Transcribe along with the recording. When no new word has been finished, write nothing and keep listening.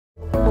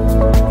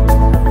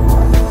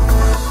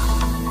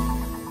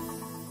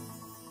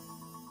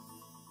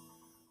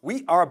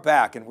We are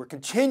back and we're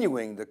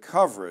continuing the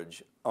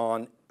coverage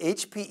on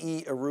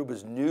HPE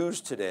Aruba's news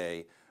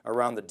today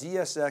around the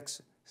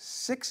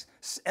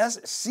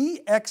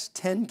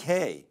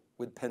CX10K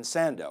with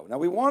Pensando. Now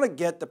we want to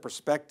get the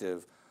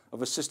perspective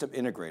of a system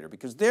integrator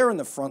because they're in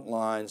the front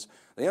lines.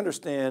 They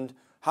understand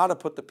how to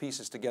put the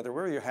pieces together.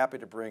 We're happy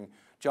to bring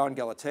John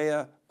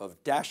Galatea of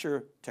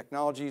Dasher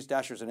Technologies.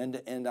 Dasher's an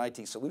end-to-end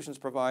IT solutions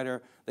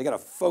provider. They got a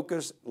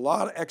focus, a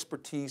lot of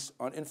expertise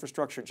on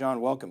infrastructure.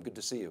 John, welcome, good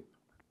to see you.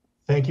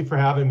 Thank you for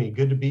having me,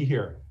 good to be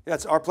here. Yeah,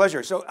 it's our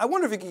pleasure. So I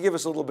wonder if you could give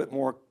us a little bit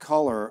more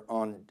color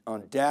on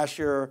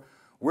Dasher,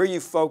 where you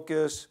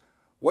focus,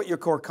 what your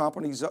core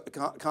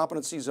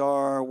competencies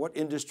are, what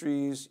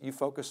industries you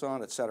focus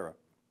on, et cetera.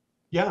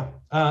 Yeah,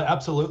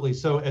 absolutely.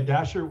 So at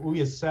Dasher,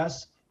 we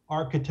assess,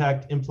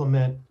 architect,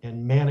 implement,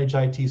 and manage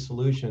IT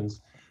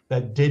solutions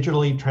that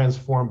digitally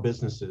transform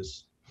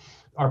businesses.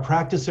 Our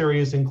practice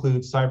areas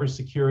include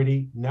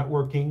cybersecurity,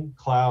 networking,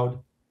 cloud,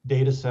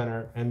 data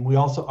center, and we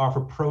also offer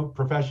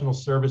professional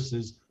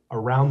services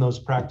around those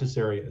practice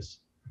areas.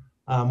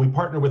 We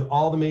partner with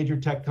all the major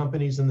tech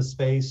companies in the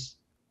space.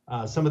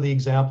 Some of the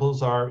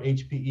examples are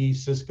HPE,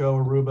 Cisco,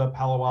 Aruba,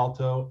 Palo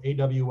Alto,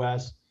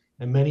 AWS,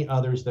 and many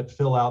others that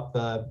fill out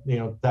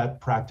that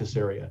practice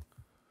area.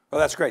 Oh,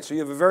 that's great. So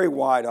you have a very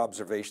wide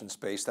observation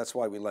space. That's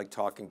why we like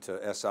talking to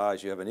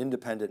SIs. You have an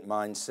independent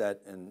mindset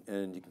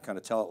and you can kind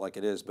of tell it like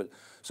it is. But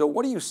so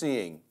what are you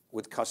seeing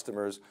with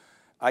customers?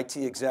 IT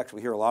execs,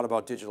 we hear a lot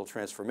about digital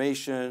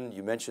transformation.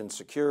 You mentioned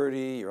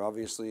security, you're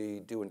obviously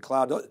doing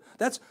cloud.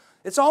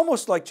 It's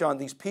almost like, John,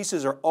 these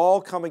pieces are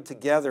all coming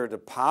together to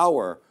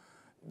power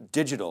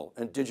digital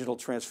and digital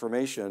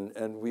transformation,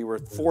 and we were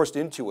forced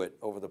into it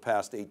over the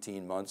past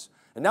 18 months.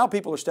 And now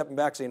people are stepping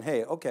back saying,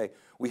 hey, okay,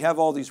 we have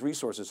all these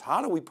resources.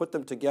 How do we put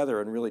them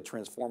together and really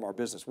transform our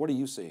business? What are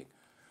you seeing?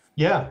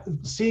 Yeah,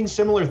 seeing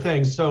similar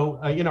things. So,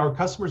 our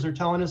customers are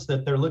telling us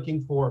that they're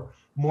looking for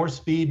more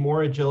speed,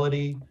 more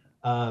agility,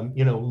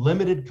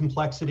 limited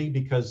complexity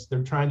because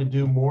they're trying to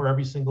do more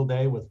every single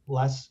day with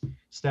less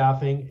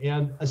staffing,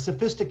 and a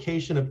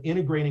sophistication of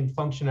integrating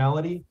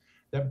functionality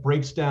that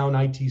breaks down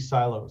IT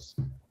silos.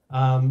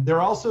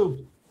 They're also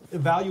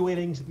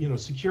evaluating,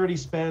 security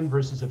spend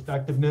versus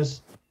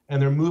effectiveness,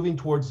 and they're moving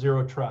towards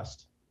zero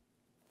trust.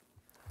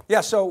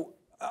 Yeah, so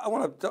I'm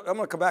going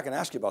to come back and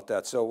ask you about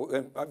that.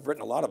 So I've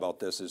written a lot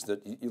about this, is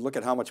that you look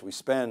at how much we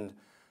spend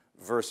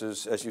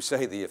versus, as you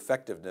say, the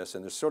effectiveness,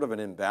 and there's sort of an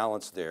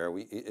imbalance there.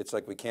 It's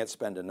like we can't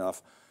spend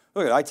enough.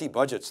 Look at IT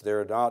budgets,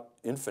 they're not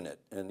infinite.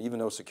 And even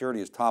though security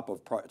is top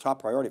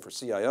priority for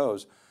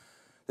CIOs,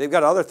 they've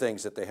got other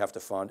things that they have to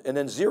fund. And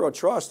then zero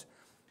trust,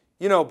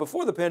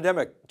 before the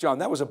pandemic, John,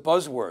 that was a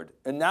buzzword,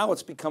 and now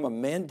it's become a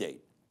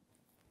mandate.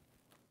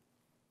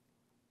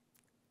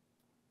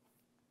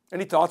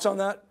 Any thoughts on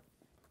that?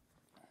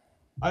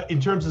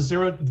 In terms of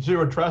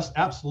zero trust,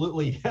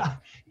 absolutely, yeah,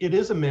 it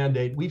is a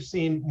mandate. We've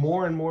seen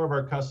more and more of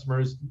our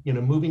customers,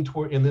 moving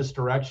toward in this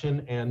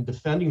direction and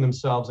defending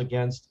themselves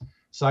against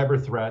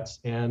cyber threats.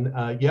 And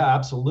yeah,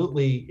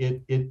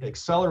 absolutely, it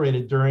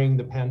accelerated during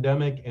the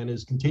pandemic and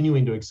is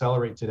continuing to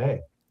accelerate today.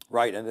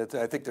 Right, and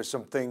I think there's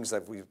some things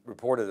that we've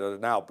reported that are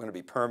now going to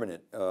be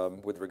permanent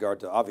with regard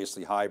to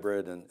obviously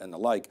hybrid and the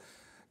like,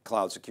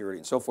 cloud security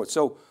and so forth.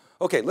 So,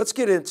 okay, let's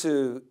get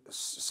into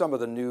some of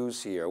the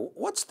news here.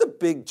 What's the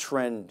big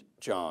trend,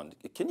 John?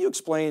 Can you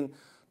explain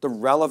the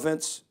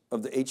relevance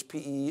of the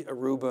HPE,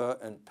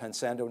 Aruba, and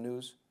Pensando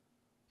news?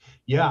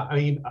 Yeah, I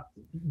mean,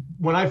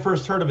 when I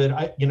first heard of it,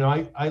 I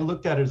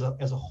looked at it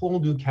as a whole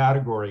new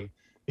category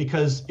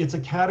because it's a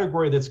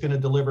category that's going to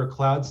deliver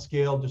cloud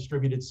scale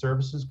distributed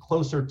services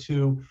closer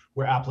to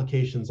where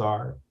applications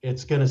are.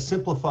 It's going to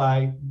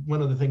simplify.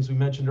 One of the things we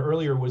mentioned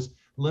earlier was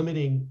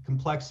limiting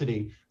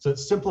complexity. So it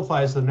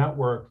simplifies the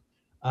network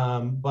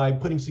by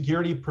putting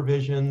security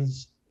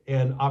provisions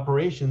and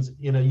operations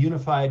in a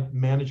unified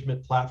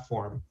management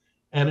platform.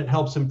 And it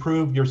helps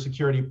improve your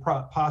security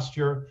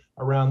posture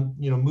around,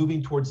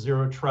 moving towards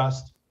zero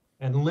trust,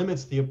 and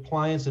limits the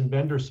appliance and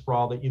vendor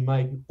sprawl that you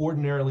might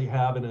ordinarily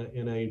have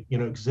in a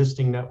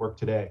existing network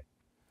today.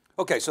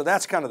 Okay, so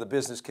that's kind of the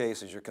business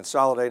case, is you're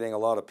consolidating a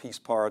lot of piece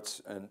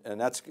parts, and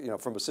that's,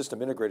 from a system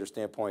integrator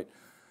standpoint.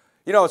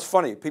 It's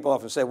funny, people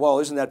often say, well,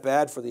 isn't that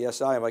bad for the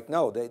SI? I'm like,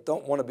 no, they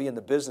don't want to be in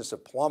the business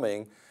of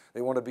plumbing.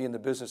 They want to be in the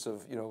business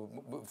of,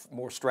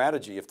 more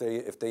strategy. If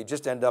they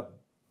just end up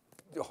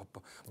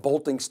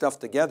bolting stuff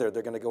together,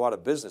 they're going to go out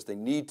of business. They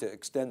need to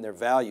extend their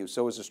value.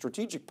 So as a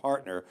strategic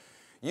partner,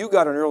 you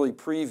got an early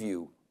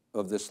preview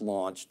of this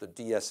launch, the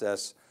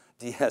DSS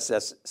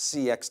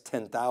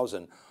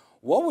CX10,000.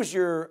 What was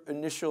your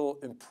initial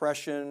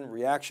impression,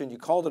 reaction? You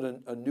called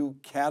it a new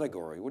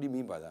category. What do you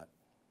mean by that?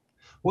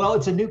 Well,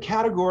 it's a new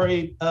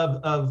category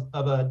of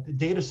a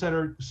data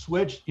center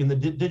switch in the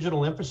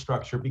digital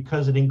infrastructure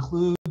because it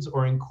includes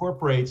or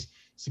incorporates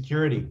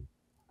security.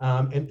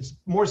 And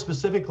more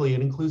specifically,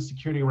 it includes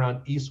security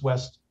around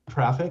east-west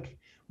traffic,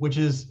 which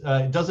is,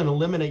 it doesn't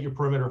eliminate your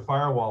perimeter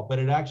firewall, but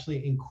it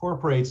actually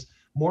incorporates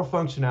more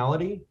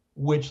functionality,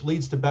 which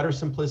leads to better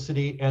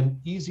simplicity and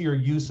easier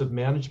use of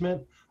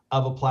management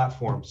of a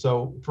platform.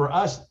 So for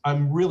us,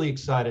 I'm really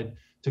excited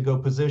to go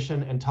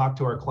position and talk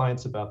to our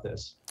clients about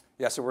this.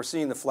 Yeah, so we're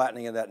seeing the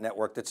flattening of that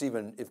network. That's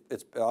even,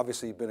 it's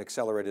obviously been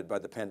accelerated by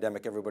the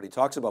pandemic. Everybody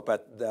talks about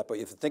that, but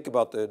if you think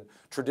about the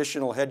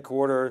traditional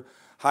headquarter,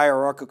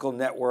 hierarchical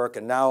network,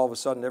 and now all of a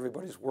sudden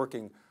everybody's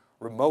working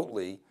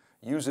remotely,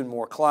 using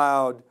more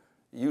cloud,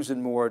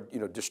 using more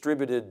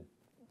distributed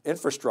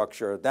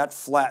infrastructure, that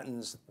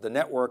flattens the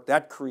network,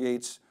 that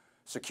creates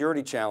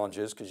security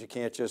challenges because you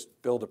can't just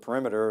build a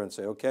perimeter and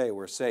say, okay,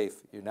 we're safe.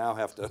 You now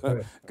have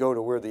to go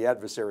to where the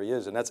adversary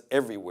is, and that's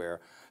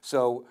everywhere.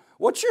 So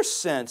what's your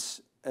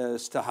sense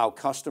as to how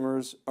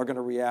customers are going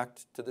to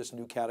react to this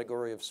new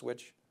category of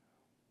switch?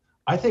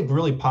 I think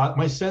really,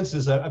 my sense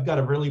is that I've got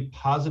a really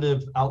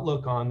positive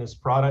outlook on this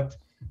product.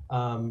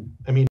 I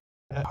mean,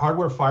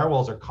 hardware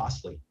firewalls are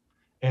costly,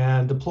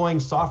 and deploying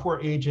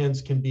software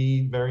agents can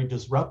be very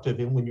disruptive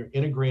when you're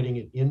integrating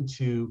it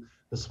into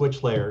the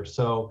switch layer.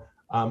 So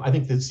I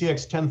think the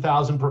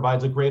CX10000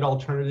 provides a great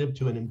alternative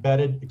to an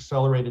embedded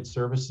accelerated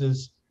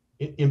services,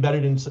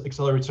 embedded in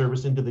accelerated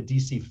service into the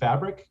DC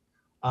fabric.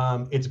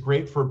 It's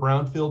great for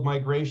brownfield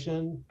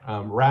migration,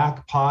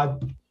 rack,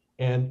 pod,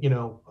 and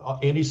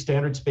any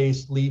standard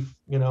space leaf,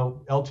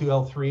 L2,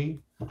 L3.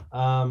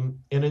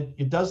 And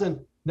it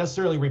doesn't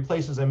necessarily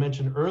replace, as I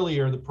mentioned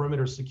earlier, the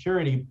perimeter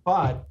security,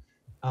 but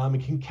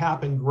it can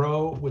cap and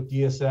grow with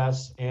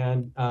DSS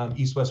and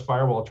east-west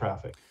firewall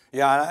traffic.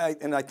 Yeah,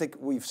 and I think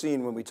we've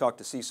seen when we talk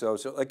to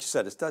CISOs, so like you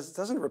said, it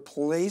doesn't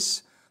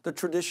replace the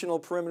traditional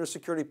perimeter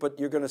security, but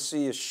you're going to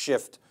see a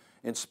shift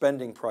in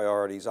spending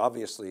priorities,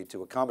 obviously,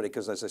 to accommodate,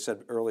 because as I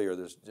said earlier,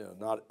 there's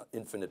not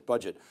infinite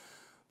budget.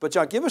 But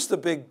John, give us the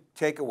big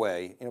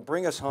takeaway,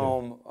 bring us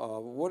home.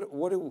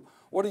 What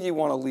do you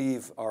want to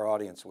leave our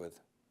audience with?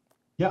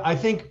 Yeah, I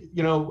think,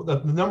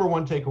 the number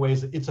one takeaway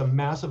is it's a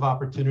massive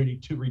opportunity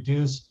to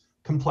reduce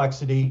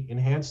complexity,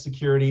 enhance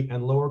security,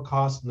 and lower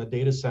costs in the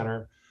data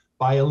center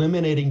by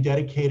eliminating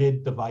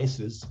dedicated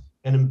devices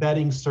and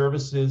embedding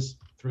services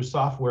through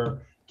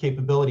software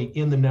capability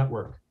in the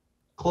network,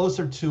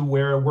 closer to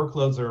where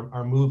workloads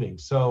are moving.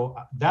 So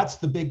that's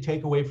the big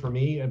takeaway for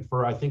me and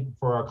I think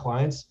for our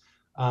clients.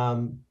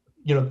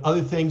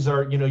 Other things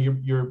are,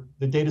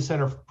 the data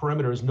center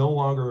perimeter is no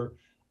longer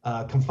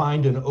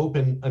confined in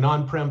an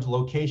on-prem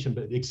location,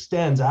 but it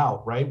extends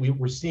out, right?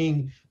 We're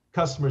seeing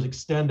customers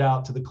extend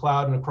out to the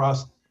cloud and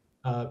across,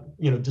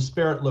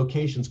 disparate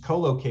locations,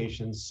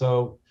 co-locations.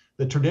 So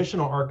the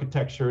traditional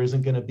architecture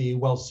isn't going to be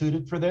well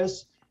suited for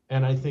this.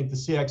 And I think the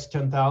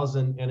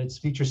CX10000 and its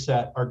feature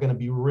set are going to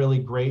be really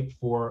great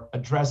for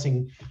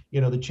addressing,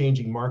 the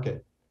changing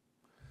market.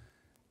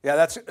 Yeah,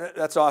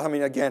 that's all. I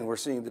mean, again, we're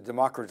seeing the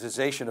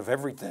democratization of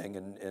everything,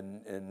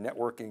 and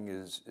networking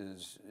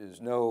is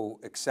no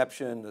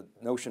exception. The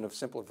notion of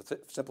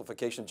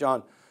simplification.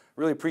 John,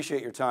 really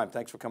appreciate your time.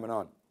 Thanks for coming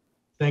on.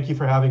 Thank you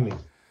for having me.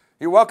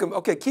 You're welcome.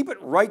 Okay, keep it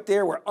right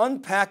there. We're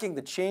unpacking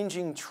the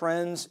changing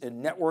trends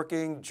in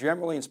networking,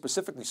 generally and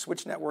specifically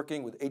switch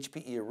networking with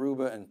HPE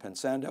Aruba and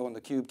Pensando on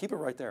theCUBE. Keep it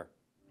right there.